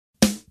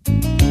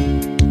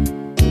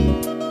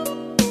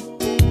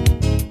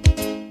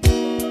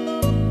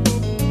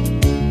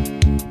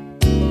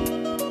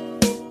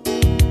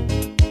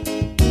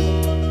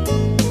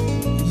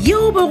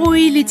o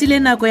iletile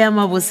nako ya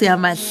mabose ya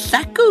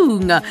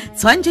mahlakong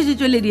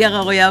tshwantšhetšetšoledi ya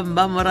gago ya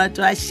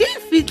mmamorato a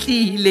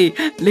shefitlile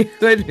le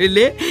kgone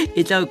le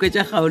e tla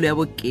okwetša kgaolo ya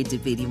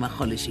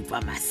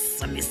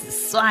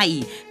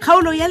bo2,3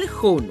 kgaolo ya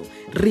lekgono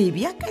re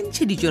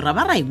beakantšheditšwe ra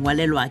ba ra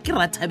engwalelwa ke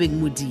Rathabeng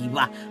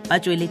Modiba ba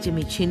tšweletše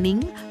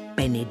metšhineng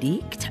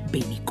Benedict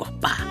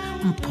Benikopa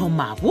Mpho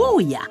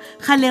Maboya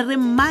gale re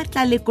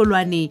Mmatla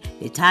Lekolwane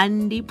le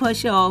Thandi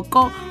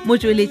Phoshoko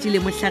motšweletši le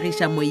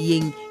mohlagiša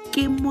moyeng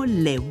ke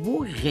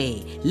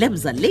Moleboge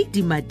Lebza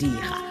Lady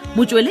Madiga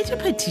motšweletši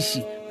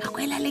phetiši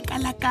Makwela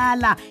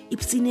Lekalakala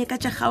ipsine ka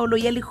tša kgaolo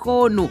ya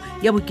lekgono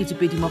ya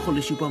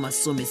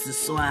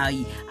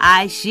bo2,3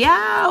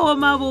 Ašao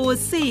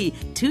mabose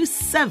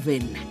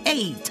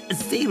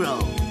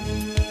 2780.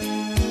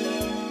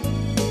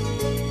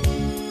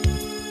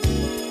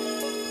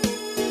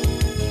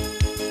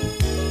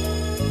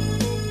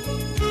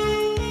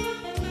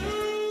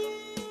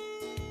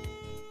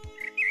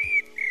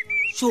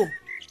 So,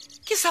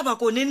 ke sa ba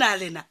kone na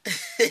lena.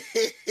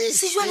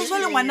 Se jwale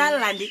ngwana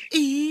llane.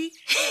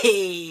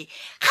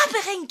 Gape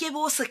ge nke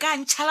bo se ka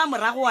ntšhala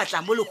morago wa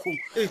tla mo lekgong.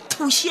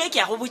 Thušie ke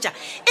ya go botša.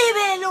 E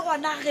be le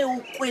gona ge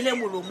o kwele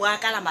molomo wa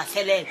ka la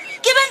mafelelo.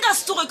 Ke ben ka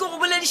se tsoge ke go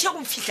bolediše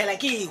go fihlela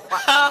ke ekwa.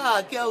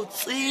 Ke a o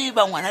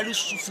tseba ngwana le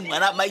sufi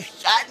ngwana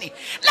maishane.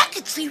 La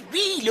ke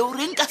tsebile o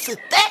reng ka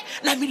sete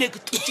la mile ke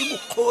tutse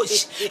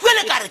mokgoši.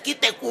 Jwale ka re ke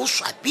te ko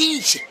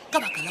swapiše. Ka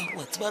baka la gore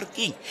wa tseba re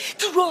keng.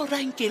 Ke jo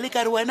rankele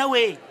ka re wena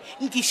we.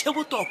 Nkiše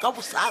botoka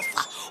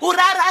bosasa. O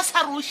rara a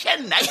sa roše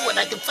nna ke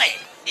bona ke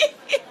tsela.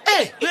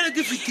 Jwale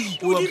ke fetile.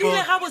 O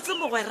dirile gabotse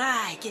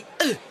mogwerake.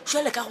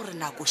 Jwale ka gore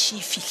nako še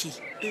e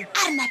fihlile. A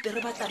re nape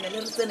re batlamele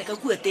re tsene ka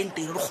kua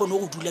tenteng re kgone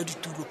go dula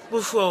ditulo.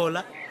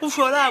 Bofola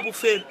a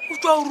bofelo. O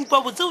tšwa o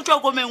rupa botse o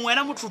tšwa komeng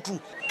wena mothutu.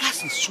 Ka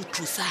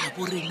Sesotho sa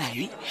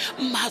borenae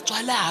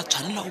mmatswale a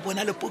tshwanela go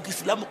bona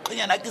lepokisi la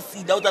mokgonyana ke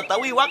sida o tata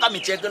o ewa ka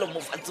metšhekelo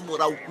mofatse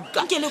mora o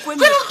kuka. Nke le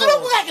kweme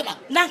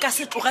nna nka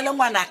se tlogele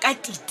ngwana ka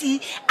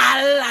Titi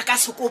a lla ka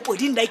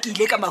sekopodi nna ke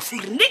ile ka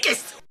mafuri nne ke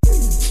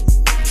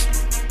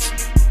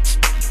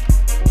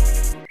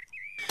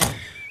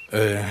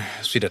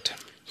sweetheart.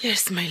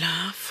 Yes, my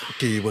love.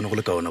 Ke bone go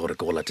le kaona gore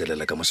ke go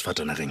latelela ka mo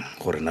sefatanageng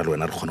gore na le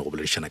wena re kgone go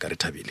boledišana ka re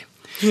thabile.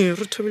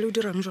 Re thabile o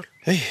dirang jalo?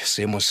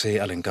 Seemo se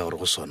a leng ka gore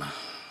go sona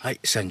ai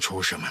se a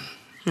ntšhoša man.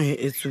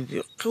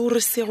 Etsuke ge o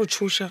re se go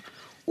tšhoša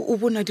o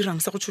bona dirang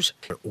sa go tšhoša?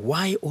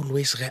 Why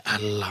always ge a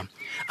lla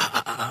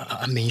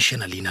a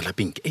mentiona leina la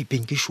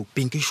Pinky Shoe.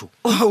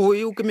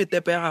 O ke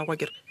metepe ya gagwe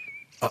kere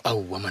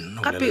aowa man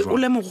gape o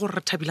lemo gore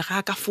re thabile ga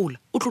a ka fola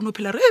o tlo no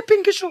phela re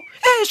Pinky Shoe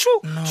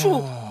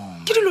Shoe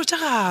ke dilo tša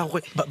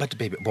gagwe. But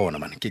baby bona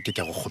man ke a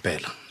go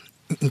kgopela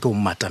nke o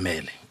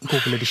matamele nke o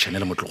boledišane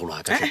le motlogolo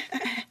wa ka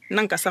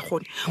nna nka sa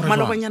kgone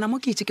malobanyana mo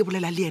ke itse ke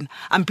bolela le ena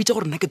a mpitse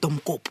gore nna ke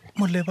tomkopo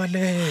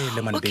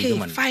molebalele man baby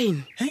man. Okay,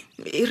 fine.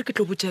 E re ke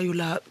tlo botša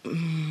yola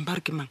ba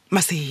re ke mang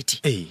Masedi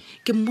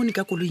ke mmone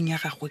ka koloing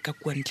ya gagwe ka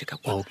kua ntle ka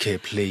kwa. Okay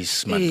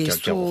please man ke a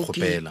go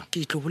kgopela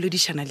ke tlo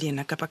boledišana le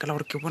ena ka baka la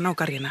gore ke bona o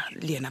ka re ena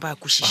le ena ba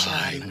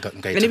kwešišana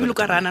nka ene bile o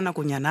ka rana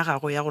nakonyana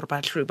gagwe ya gore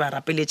ba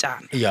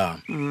rapeletšana. ya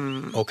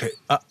okay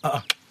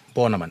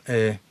bona man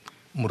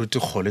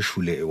moruti kgole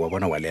shule wa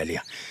bona wa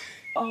lealea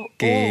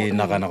ke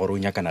nagana gore o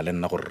nyakana le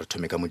nna gore re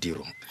thome ka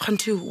modiro.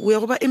 Kganthe o ya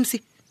go ba MC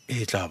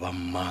e tla ba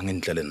mang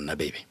ntle le nna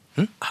baby.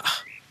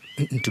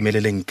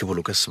 Ntumeleleng ke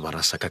boloke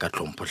sebara sa ka ka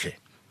tlhomphohle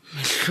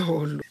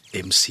mehlolo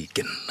MC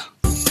ke nna.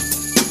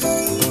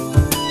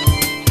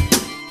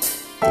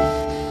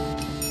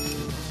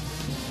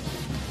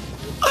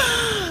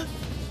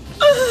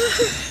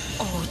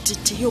 Oh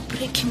Titi, you're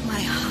breaking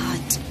my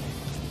heart.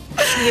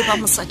 Eba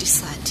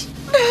mosadisadi.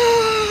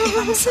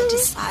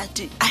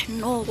 I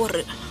know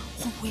gore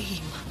go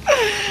boima.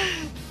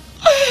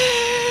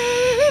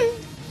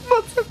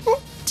 Matsheko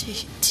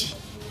Titi.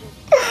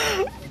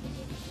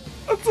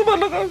 a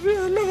tsebana ga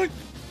bjala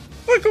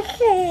ga ke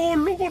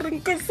kgolo gore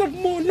nka sa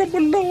mona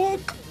monna wa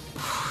ka.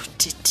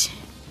 Titi.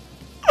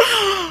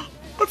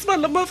 a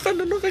tsebala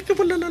mafelelo ga ke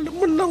bolela le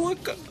monna wa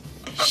ka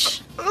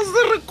a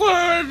se re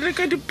kwane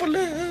ka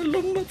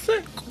dipolelo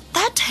Matsheko.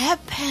 That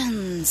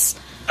happens.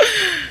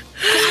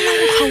 Gona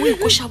go ga o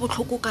ikoša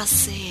botlhoko ka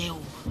seo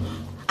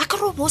a ka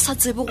re bo sa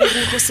tsebe gore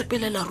o tlo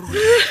sepelela ruri.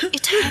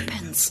 It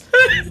happens.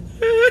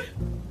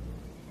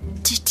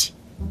 Titi,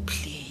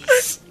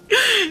 please.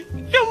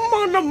 Ya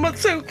mona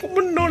Matsheko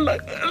monnola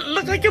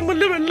la ga ke mo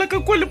lebelela ka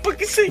kwa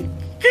lepokising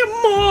ke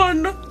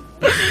mona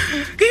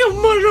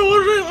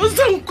gore o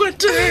sa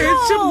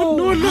nkwatetse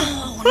monnola.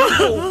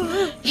 No,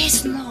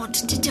 he's not.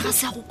 Titi ga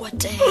se go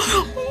kwatela.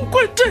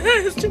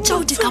 Nkwatetse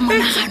tšeo di ka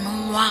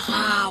monaganong wa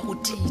gago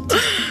Titi.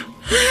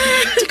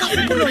 Di ka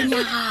gopolong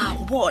ya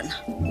gago bona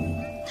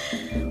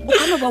o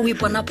ka no ba o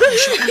ipona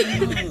phošo ka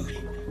moo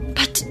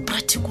but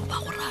Pratiko ba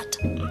go rata.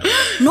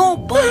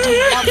 Nobody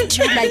loved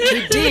you like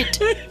you did.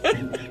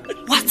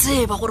 Wa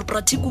tseba gore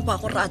Pratiko ba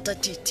go rata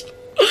Titi.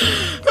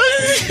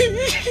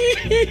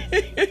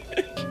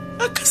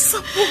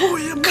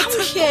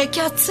 Come here, ke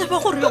a tseba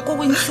gore you're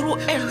going through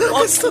a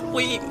lot of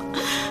women.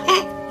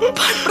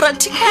 But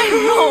Pratiko, I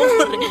know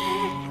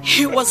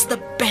He was the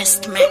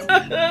best man.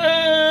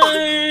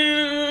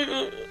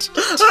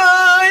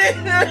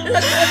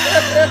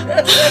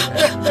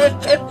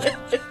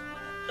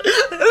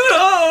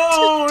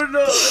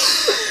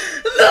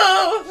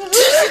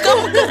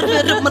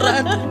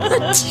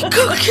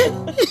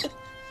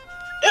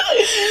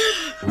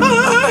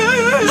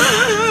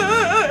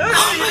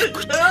 Oh my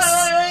goodness.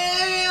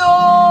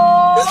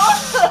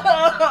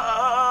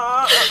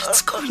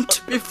 It's going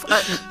to be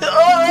fun.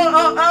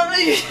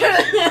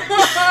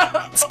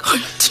 It's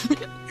going to be...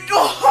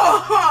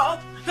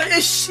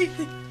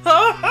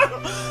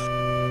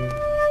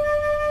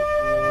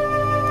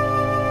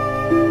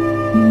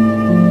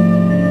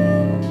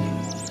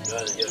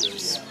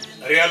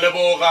 Re a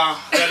leboga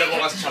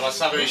setšhaba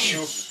sa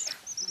gešo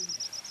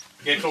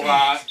ke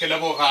tloga ke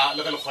leboga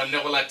le ge le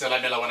kgonne go latela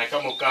melawana ka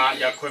moka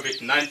ya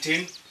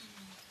COVID-19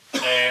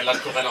 la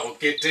tlogela go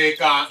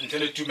keteka ntle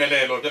le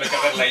tumelelo jale ka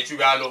ge re laetse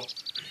bjalo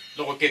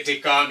le go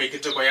keteka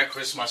meketeko ya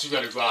Christmas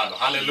jale jalo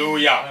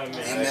halleluja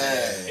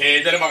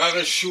jale maga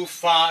gešo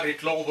fa re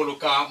tlo go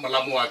boloka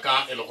molamo wa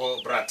ka e le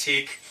go Bra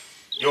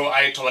yo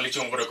a e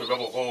thobaletšeng gore ko bja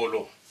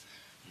bogolo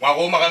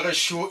ngwago maga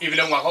gešo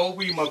ebile ngwaga o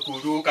boima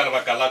kudu ka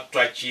lebaka la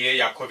twatšie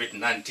ya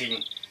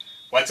COVID-19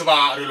 wa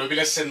tseba re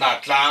lobile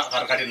senatla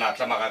gare ga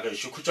dinatla maga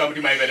gešo khutšwa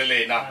modimo e be le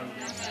lena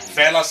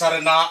fela sa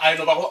rena a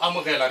eno ba go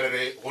amogela re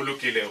re go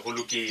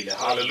lokile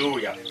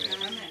halleluja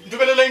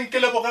ntubeleleng ke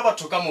leboge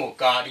batho ka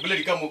moka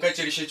diboledi ka moka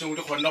tše di šetšeng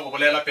di kgonne go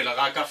bolela pele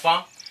ga ka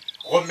fa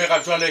gomme ga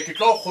jwale ke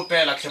tlo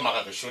kgopela tlhe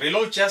maga gešo re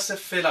lo tšea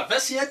sefela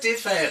vese ya tee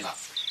fela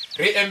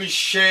re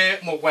emiše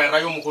mogwera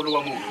yo mogolo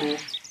wa mohu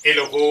e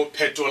le go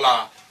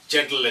phetola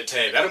gentle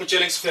lethebe a re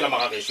motšeleng sefela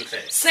maga gešo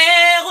tlhe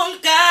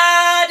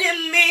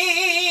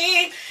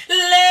Segonkadimi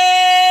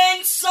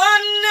leng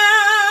sona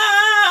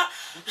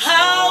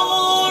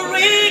how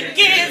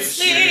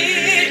rikisi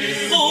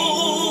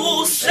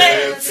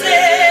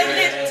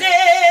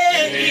usetselete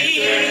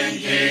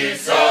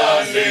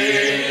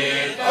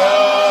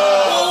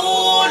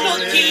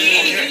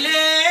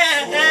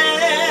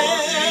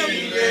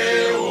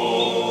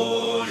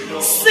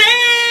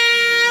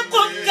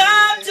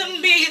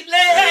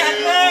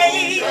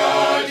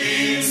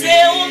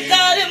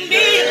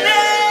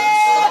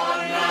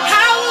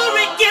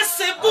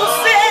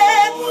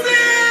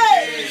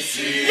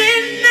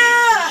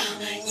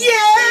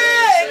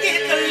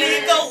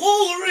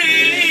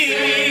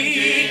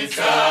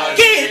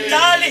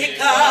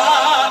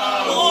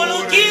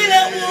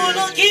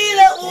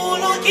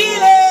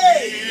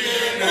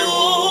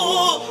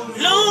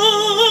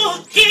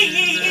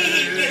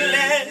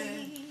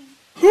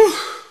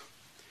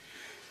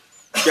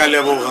ke a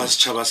leboga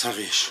setšhaba sa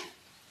gešo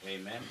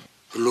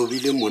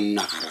lobile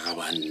monna gare ga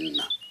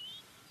banna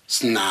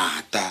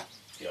snata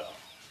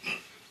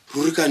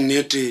ruri ka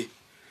nnete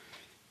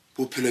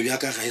bophelo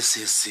bja ka ga e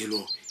se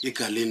selo e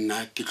ka le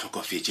nna ke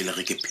tlhokafetše le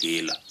ge ke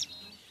phela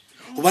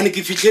gobane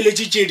ke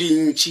fitlheletše tše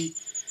dintši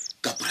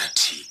ka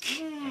pratic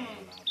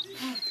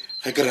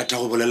ge ke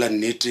rata go bolela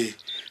nnete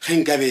ge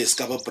nkabe se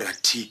ka ba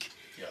pratic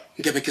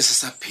nkabe ke se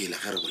sa phela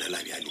ge re bolela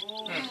bjale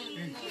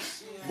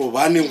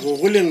gobane go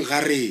goleng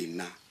ga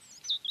rena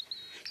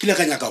ke le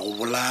ka nyaka go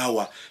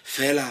bolawa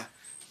fela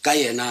ka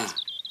yena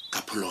ka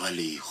phologa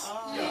lego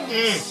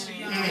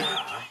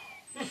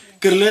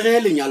ke re le ge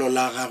lenyalo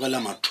la gagwe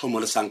la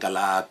mathomo le sanka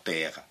la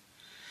atega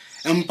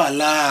empa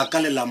la ka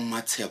le la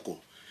Matsheko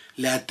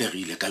le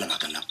ategile ka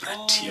lebaka la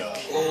pratic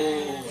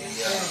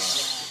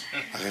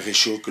a ge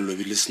gešo ke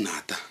lobile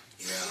senata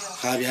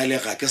ga bjale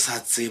ga ke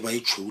sa tseba e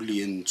tšhou le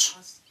ye ntsho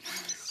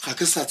ga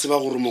ke sa tseba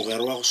gore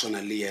mogwero wa go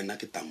swana le yena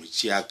ke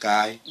tamotšea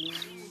kae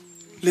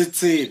le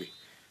tsebe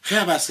ge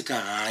a ba se ka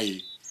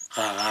gae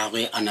ga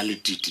gagwe a na le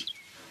Titi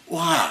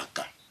wa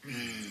ka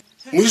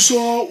moiso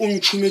o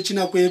ntšhometše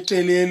nako e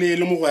telele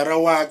le mogwera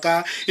wa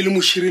ka e le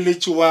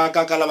mošireletši wa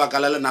ka ka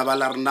lebaka la lenaba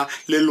la rena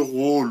le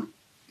legolo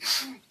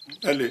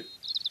ale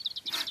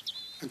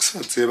a ke sa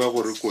tseba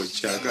gore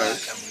kotša kae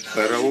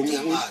gwera o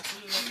mogolo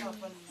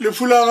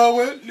lefu la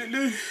gagwe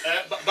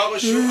ba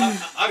gešo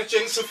a re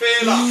tšeng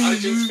sefela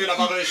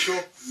ba gešo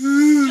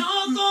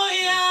Joko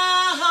ya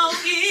hao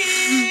ki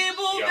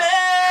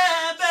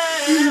bubebe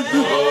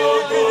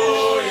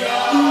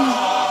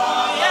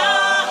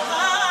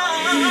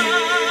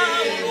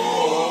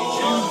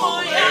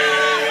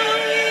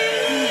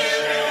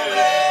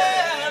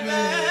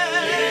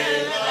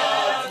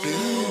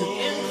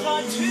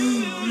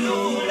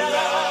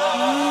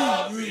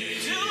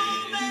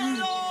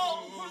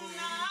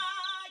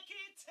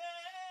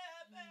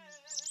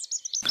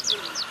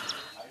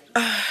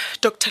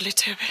Dr.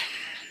 Lethebe,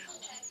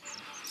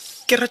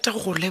 ke rata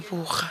go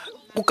leboga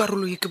o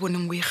karolo ye ke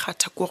boneng o e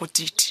gata kwa go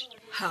Titi.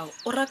 How?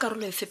 O ra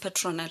karolo efe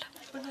Petronella?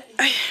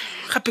 Ai,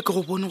 gape ke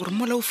go bone gore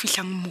mola o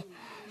fihlang mo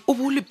o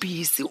bo le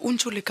busy o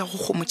ntse o le ka go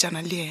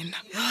gomotšana le yena.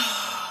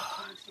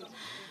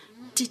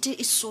 Titi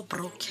is so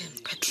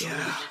broken,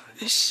 Petronella.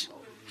 Ish.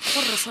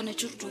 Gore re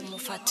swanetše go mo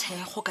fa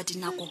thekgo ka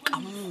dinako ka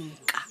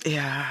moka.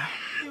 Yeah.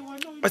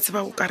 Wa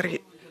tseba o ka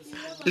re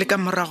le ka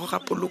morago ga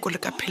poloko le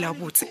ka phela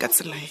botse ka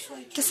tsela e.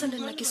 Ke se le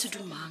nna ke se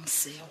dumang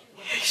seo.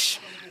 Ish.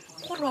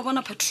 gore wa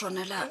bona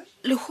Petronella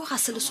lehu ga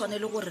se le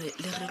swanele gore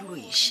le re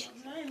loishe.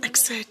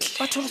 Exactly.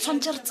 Batho re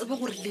tshwanetse re tsebe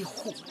gore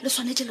lehu le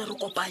swanetse le re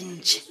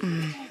kopantše.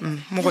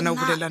 Mo gona o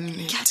bolela Ke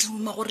a nnete.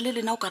 duma gore le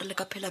lena o ka re le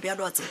ka phela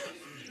bjalo a tsebe.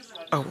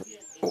 Au,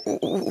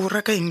 o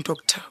reka eng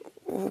doctor?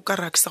 O ka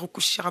ra ke sa go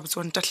kwešiša gabotse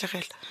wa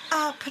ntatlhegela.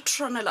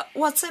 Petronella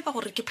wa tseba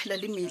gore ke phela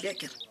le mmele a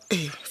kere.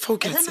 Fa o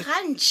ke a Then tseba.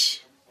 gantši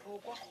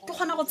ke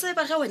kgona go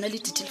tseba ge wena le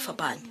Titi le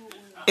fapane.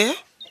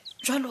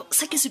 Jalo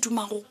se ke se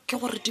dumago ke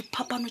gore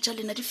diphapano tša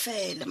lena di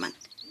fele man.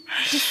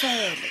 Di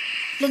fele.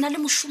 Lena le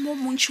mošomo o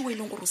montši o e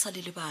leng gore o sa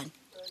le lebane.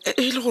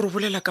 E le gore o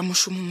bolela ka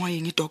mošomong wa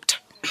eng doctor?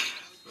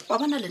 Wa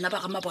bona lena ba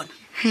ga mabona.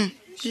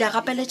 Le a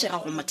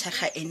gapeletšega go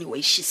mothekga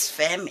anyway, she's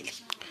family.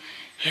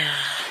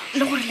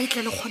 Le gore le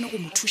tle le kgone go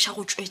mo thuša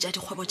go tšwetša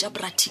dikgwebo tša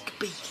bratic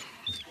pele.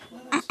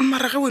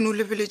 Mara ge wena o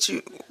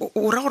lebeletše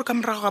o ra gore ka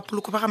morago ga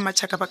poloko ba ga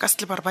Matsheko ba ka se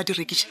tle ba re ba di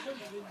rekiša.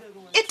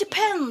 It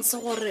depends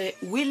gore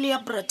will ya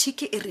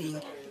bratic e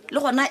reng le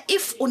gona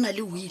if o na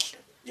le will.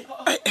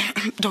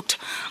 Doctor,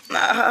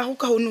 ga go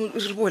kaone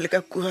re boele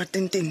ka kua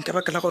tenteng ka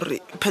baka la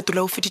gore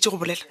phetola o feditše go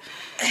bolela.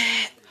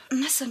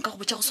 Nna se nka go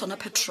botša go sona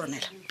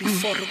Petronella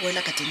before re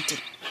boela ka tenteng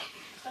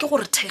ke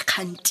gore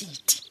thekgang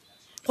Titi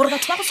gore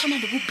batho ba go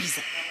tshwana le Bra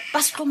Bizza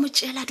ba se tlo mo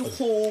tšela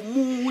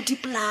dikgomo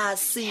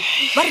dipolase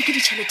ba re ke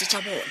ditšhelete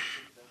tša bona.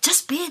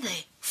 Just be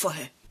there for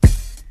her.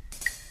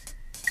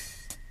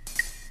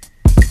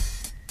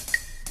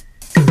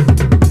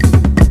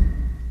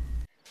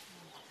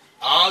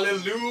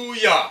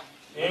 Hallelujah.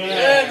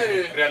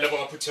 Re a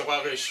leboga phuthego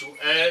a gešo.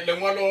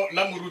 Lengwalo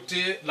la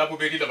moruti la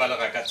bobedi le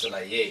balega ka tsela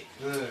ye.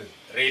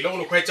 Re ile go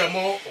le khwetša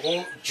mo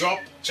go Job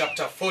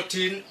chapter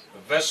 14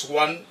 verse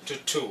 1 to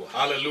 2.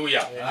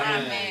 Hallelujah.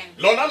 Amen.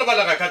 Lona le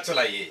balega ka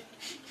tsela ye.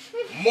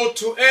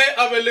 Motho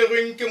a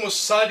belegweng ke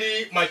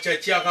mosadi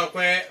matšatši a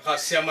gagwe ga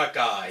se a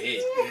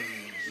makae.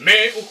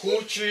 Me o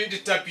khutše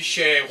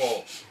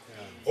ditapišego.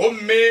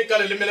 Gomme ka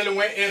leleme le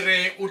lengwe e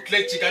re o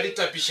tletše ka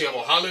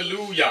ditapišego.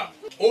 Hallelujah.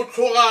 O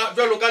tloga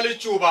bjalo ka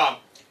letšoba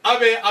a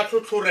be a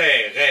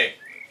tlhotlhorege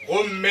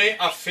gomme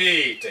a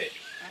fete.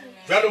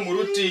 Bjalo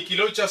moruti ke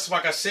ilo tša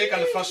sebaka se ka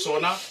lefa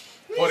sona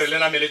gore le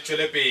namele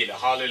tšwele pele.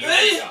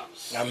 Hallelujah.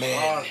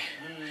 Amen.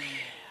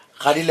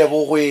 Ga di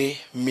lebogwe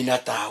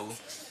Minatau.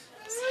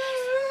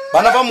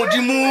 Bana ba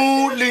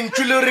modimo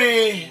lentšu le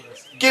re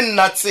ke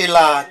nna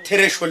tsela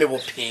therešo le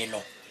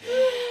bophelo.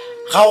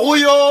 Ga go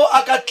yo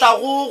a ka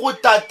tlago go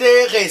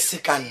tate ge se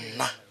ka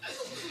nna.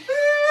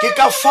 Ke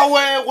ka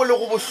fawe go le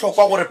go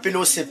bohlokwa gore pele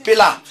o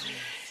sepela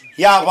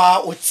ya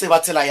ba o tseba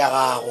tsela ya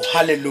gago.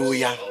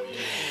 Hallelujah.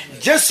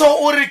 Jesu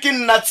o re ke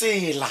nna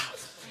tsela.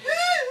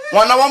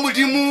 Ngwana wa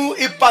modimo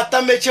e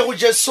patametše go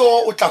Jesu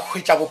o tla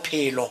hwetša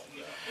bophelo.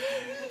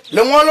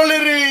 Lengwalo le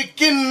re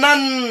ke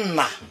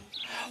nna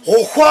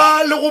go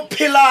hwa le go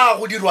phela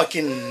go dirwa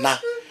ke nna.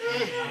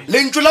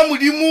 Lentšu la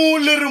modimo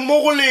le re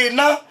mo go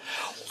lena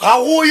ga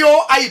go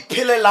yo a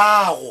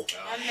iphelelago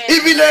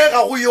ebile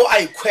ga go yo a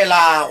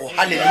ikhwelago.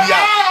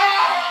 Hallelujah.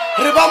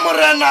 Re ba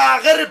morena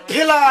ge re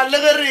phela le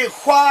ge re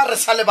hwa re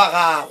sa le ba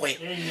gagwe.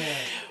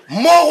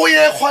 Mo go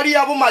ye kgwadi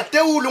ya bo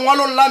Mateu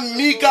lengwalong la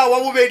Mmika wa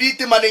bobedi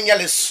temaneng ya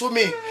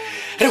 10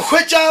 re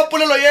hwetša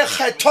polelo ye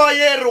kgetho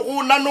ye re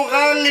go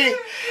nanogang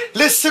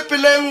le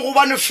sepeleng go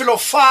bane felo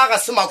fa ga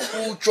se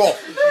makhutšo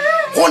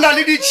go na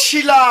le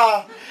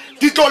ditšhila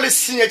di tlo le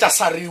senyetša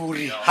sa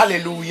ruri.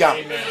 Hallelujah.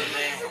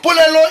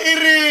 Polelo e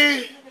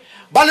re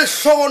ba le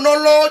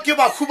hlogonolo ke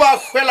bahu ba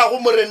hwela go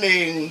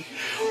moreneng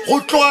go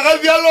tloga ga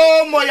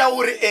bjalo moya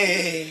o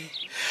re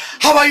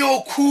ha ba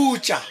yo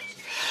khutša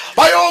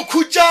ba yo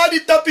khutša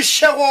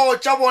ditapišego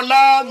tša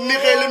bona mme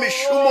le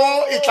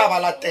mešomo e tla ba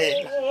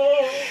latela.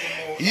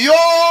 Yo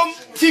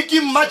Tiki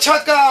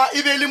Matsheka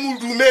e be le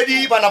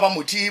modumedi bana ba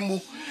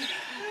modimo.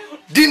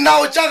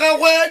 Dinao tša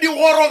gagwe di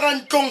goroga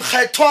ntlong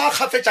kgethwa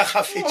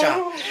kgafetša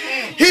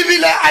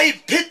ebile a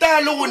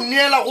ipheta le go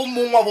neela go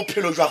mong wa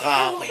bophelo jwa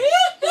gagwe.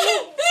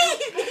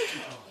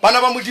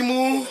 Bana ba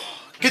modimo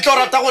ke tlo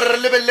rata gore re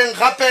lebeleng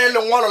gape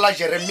lengwalo la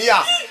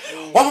Jeremia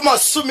wa bo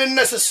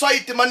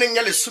 40 temaneng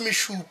ya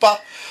 17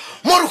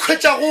 mo re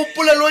hwetša go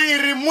polelo e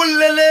re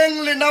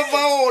molleleng lena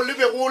bao le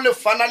bego le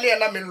fana le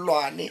yena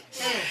mellwane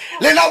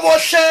lena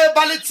bohle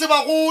ba le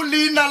tseba go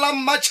leina la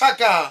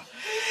Matsheka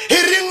e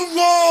reng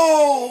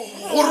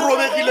go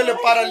robegile le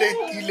para le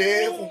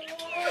tilego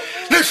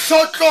le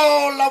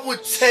hlotlo la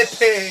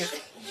botshepe.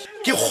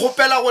 Ke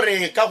kgopela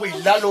gore ka go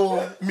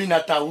ilalo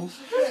Minatau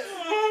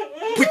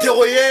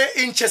phuthego ye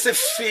e ntšhe se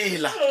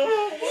fela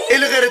e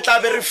le ge re tla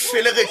be re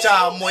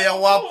felegetša moya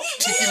wa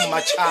Titi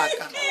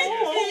Matsheka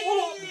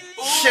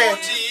hle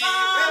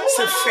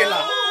se fela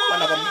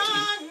bana ba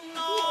modimo.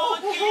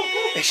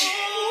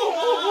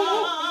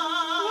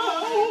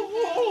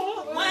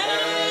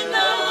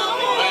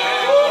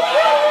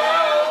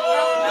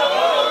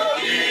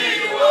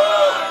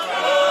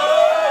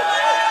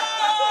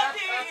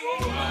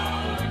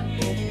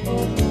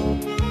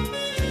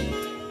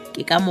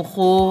 Ka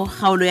mokgo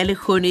kgaolo ya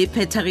lekgone e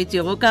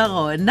phethagetšego ka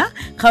gona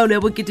kgaolo ya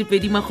bo2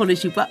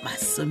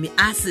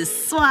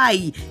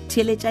 seswai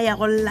theeletša ya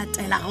go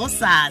latela go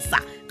sasa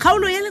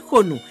kgaolo ya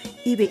lekgono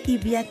e be e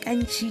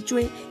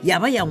beakantšhitšwe ya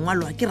ba ya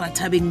ngwalwa ke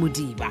Rathabeng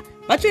Modiba,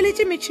 ba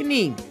tsweletše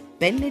metšhineng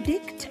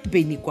Benedict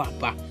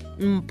Benikwapa,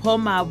 Mpho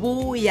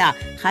Maboya,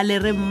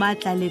 Kgalere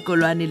Mmatla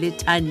Lekolwane le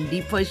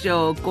Thandi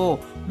Phoshoko,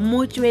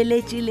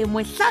 motsweletši le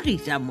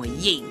mohlagiša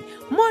moyeng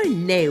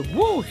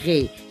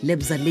Moleboge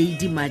Lebza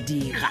Lady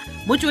Madira,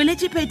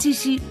 motsweletši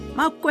phetiši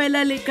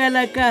Makwela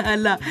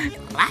Lekalakala,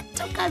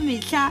 Rato ka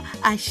mehla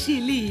a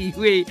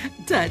šhiliwe.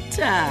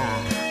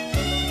 Tata.